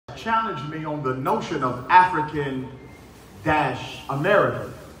challenged me on the notion of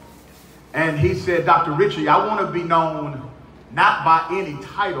African-American. And he said, Dr. Ritchie, I want to be known not by any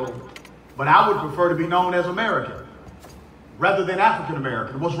title, but I would prefer to be known as American rather than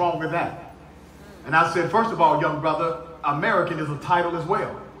African-American. What's wrong with that? And I said, first of all, young brother, American is a title as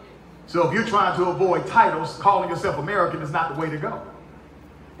well. So if you're trying to avoid titles, calling yourself American is not the way to go.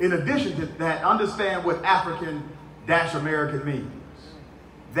 In addition to that, understand what African-American means.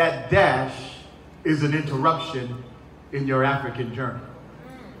 That dash is an interruption in your African journey.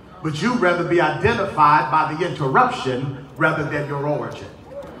 But you'd rather be identified by the interruption rather than your origin.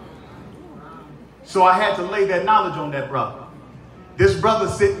 So I had to lay that knowledge on that brother. This brother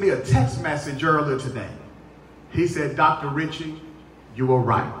sent me a text message earlier today. He said, Dr. Ritchie, you were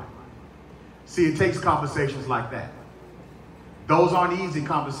right. See, it takes conversations like that. Those aren't easy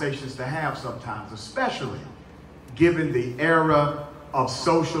conversations to have sometimes, especially given the era of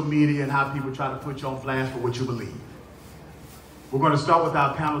social media and how people try to put you on blast for what you believe. We're going to start with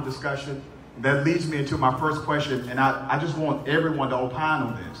our panel discussion. That leads me into my first question, and I just want everyone to opine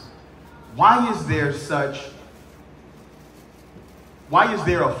on this. Why is there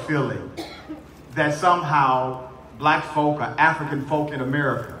a feeling that somehow black folk or African folk in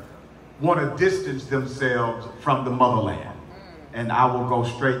America want to distance themselves from the motherland? And I will go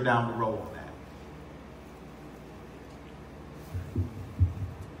straight down the road on that.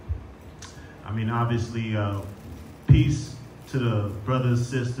 I mean, obviously, peace to the brothers,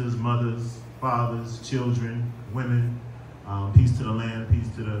 sisters, mothers, fathers, children, women. Peace to the land, peace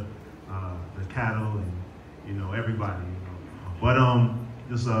to the cattle, and everybody. But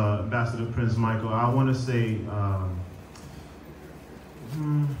this Ambassador Prince Michael, I want to say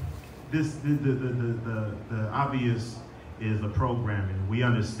the obvious is the programming. We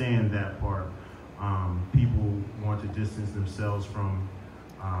understand that part. People want to distance themselves from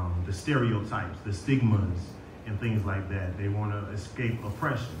the stereotypes, the stigmas, and things like that. They want to escape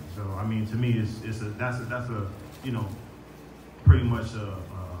oppression. So, I mean, to me, that's pretty much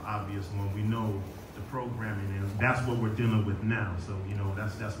obvious one. We know the programming, and that's what we're dealing with now. So,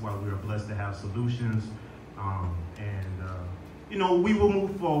 that's why we're blessed to have solutions, we will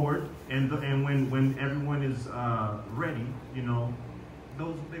move forward, and when everyone is ready, they will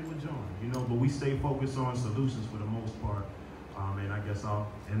join, but we stay focused on solutions for the most part, and I guess I'll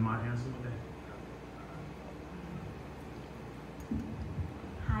end my answer with that.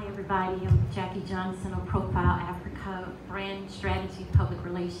 Hi everybody, I'm Jackie Johnson of Profile Africa, Brand Strategy Public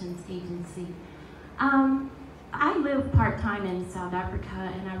Relations Agency. I live part-time in South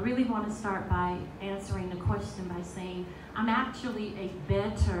Africa, and I really want to start by answering the question by saying I'm actually a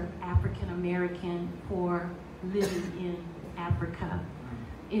better African American for living in Africa.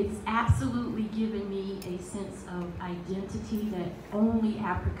 It's absolutely given me a sense of identity that only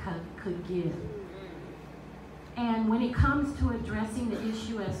Africa could give. And when it comes to addressing the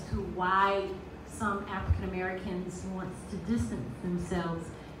issue as to why some African Americans want to distance themselves,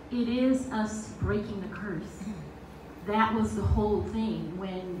 it is us breaking the curse. That was the whole thing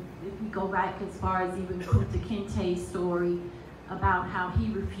if we go back as far as even Kunta Kinte's story about how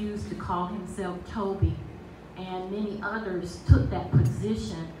he refused to call himself Toby, and many others took that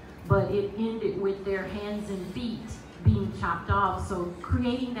position, but it ended with their hands and feet being chopped off. So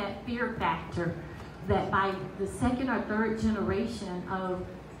creating that fear factor that by the second or third generation of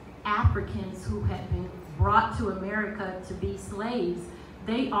Africans who had been brought to America to be slaves,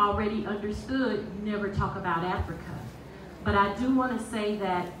 they already understood never talk about Africa. But I do want to say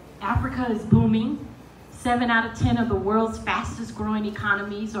that Africa is booming. 7 out of 10 of the world's fastest growing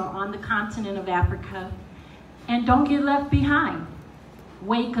economies are on the continent of Africa. And don't get left behind.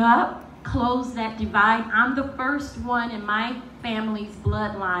 Wake up, close that divide. I'm the first one in my family's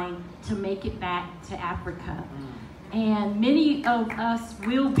bloodline to make it back to Africa. And many of us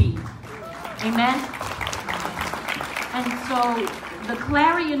will be. Amen? And so the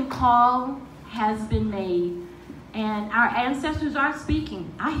clarion call has been made, and our ancestors are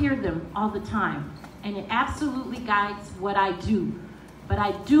speaking. I hear them all the time, and it absolutely guides what I do. But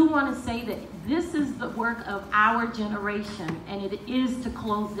I do want to say that this is the work of our generation, and it is to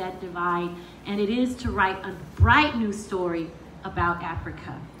close that divide, and it is to write a bright new story about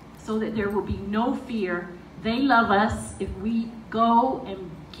Africa so that there will be no fear. They love us. If we go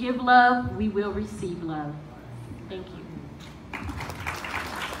and give love, we will receive love. Thank you.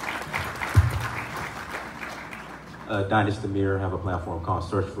 Dynasty Mirror have a platform called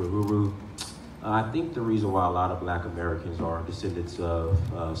Search for Ruru. I think the reason why a lot of Black Americans are descendants of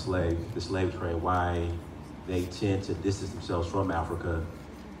the slave trade, why they tend to distance themselves from Africa,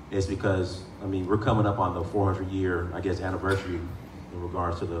 is because, I mean, we're coming up on the 400-year, I guess, anniversary in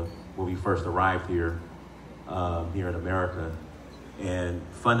regards to when we first arrived here, here in America. And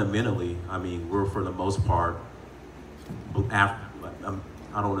fundamentally, I mean, we're for the most part, I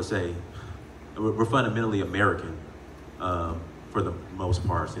don't want to say, we're fundamentally American for the most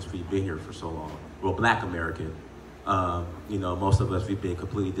part since we've been here for so long. We're Black American. You know, most of us, we've been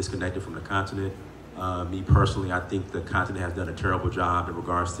completely disconnected from the continent. Me personally, I think the continent has done a terrible job in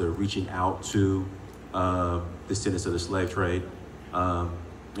regards to reaching out to descendants of the slave trade.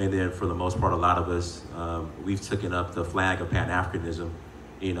 And then for the most part, a lot of us, we've taken up the flag of Pan-Africanism.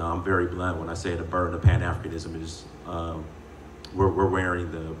 You know, I'm very blunt when I say the burden of Pan-Africanism is,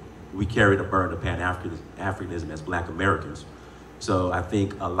 we carry the burden of Pan-Africanism as Black Americans. So I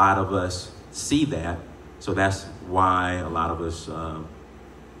think a lot of us see that. So that's why a lot of us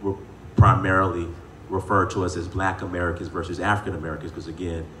primarily refer to us as Black Americans versus African Americans, because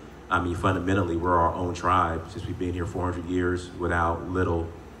again, I mean, fundamentally, we're our own tribe since we've been here 400 years without little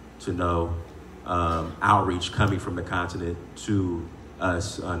to no outreach coming from the continent to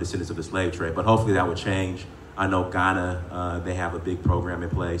us, descendants of the slave trade. But hopefully that would change. I know Ghana, they have a big program in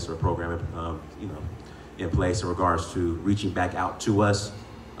place, or a program, in place in regards to reaching back out to us.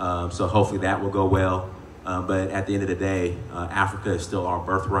 So hopefully that will go well. But at the end of the day, Africa is still our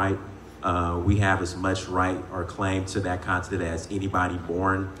birthright. We have as much right or claim to that continent as anybody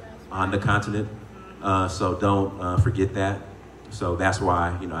born on the continent. So don't forget that. So that's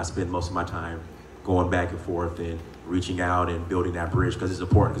why, I spend most of my time going back and forth and reaching out and building that bridge, because it's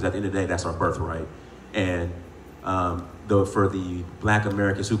important, because at the end of the day, that's our birthright. And for the Black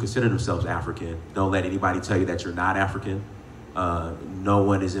Americans who consider themselves African, don't let anybody tell you that you're not African. No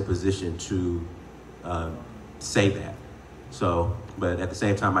one is in position to say that. So, but at the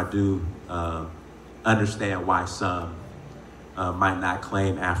same time, I do understand why some might not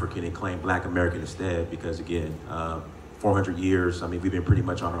claim African and claim Black American instead, because again, 400 years, I mean, we've been pretty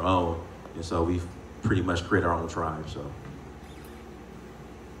much on our own, and so we've pretty much created our own tribe, so.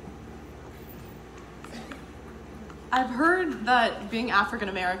 I've heard that being African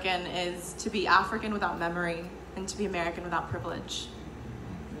American is to be African without memory and to be American without privilege.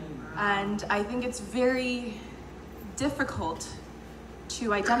 And I think it's very difficult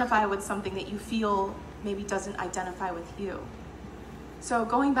to identify with something that you feel maybe doesn't identify with you. So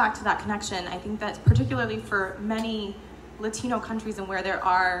going back to that connection, I think that particularly for many Latino countries, and where there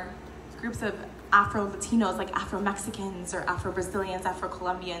are groups of Afro-Latinos like Afro-Mexicans or Afro-Brazilians,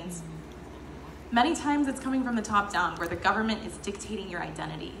 Afro-Colombians, many times it's coming from the top down, where the government is dictating your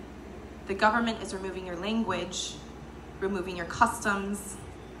identity. The government is removing your language, removing your customs,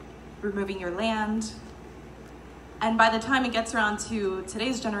 removing your land. And by the time it gets around to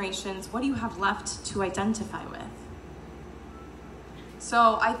today's generations, what do you have left to identify with?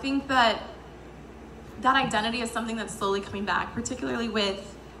 So I think that that identity is something that's slowly coming back, particularly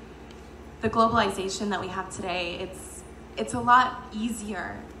with the globalization that we have today. It's a lot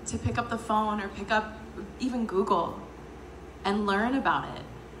easier to pick up the phone or pick up even Google and learn about it.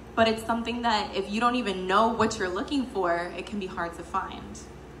 But it's something that if you don't even know what you're looking for, it can be hard to find.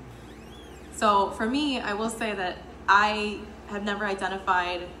 So for me, I will say that I have never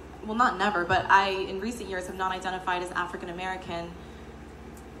identified, well, not never, but I, in recent years, have not identified as African American,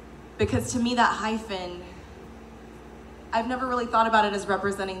 because to me that hyphen, I've never really thought about it as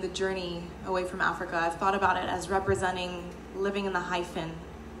representing the journey away from Africa. I've thought about it as representing living in the hyphen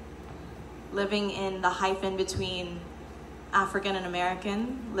between African and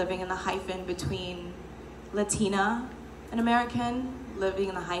American, living in the hyphen between Latina and American, living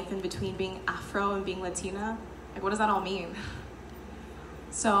in the hyphen between being Afro and being Latina. Like, what does that all mean?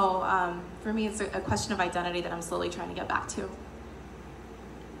 So for me, it's a question of identity that I'm slowly trying to get back to.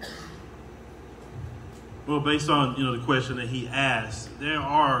 Well, based on the question that he asked, there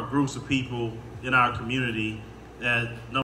are groups of people in our community that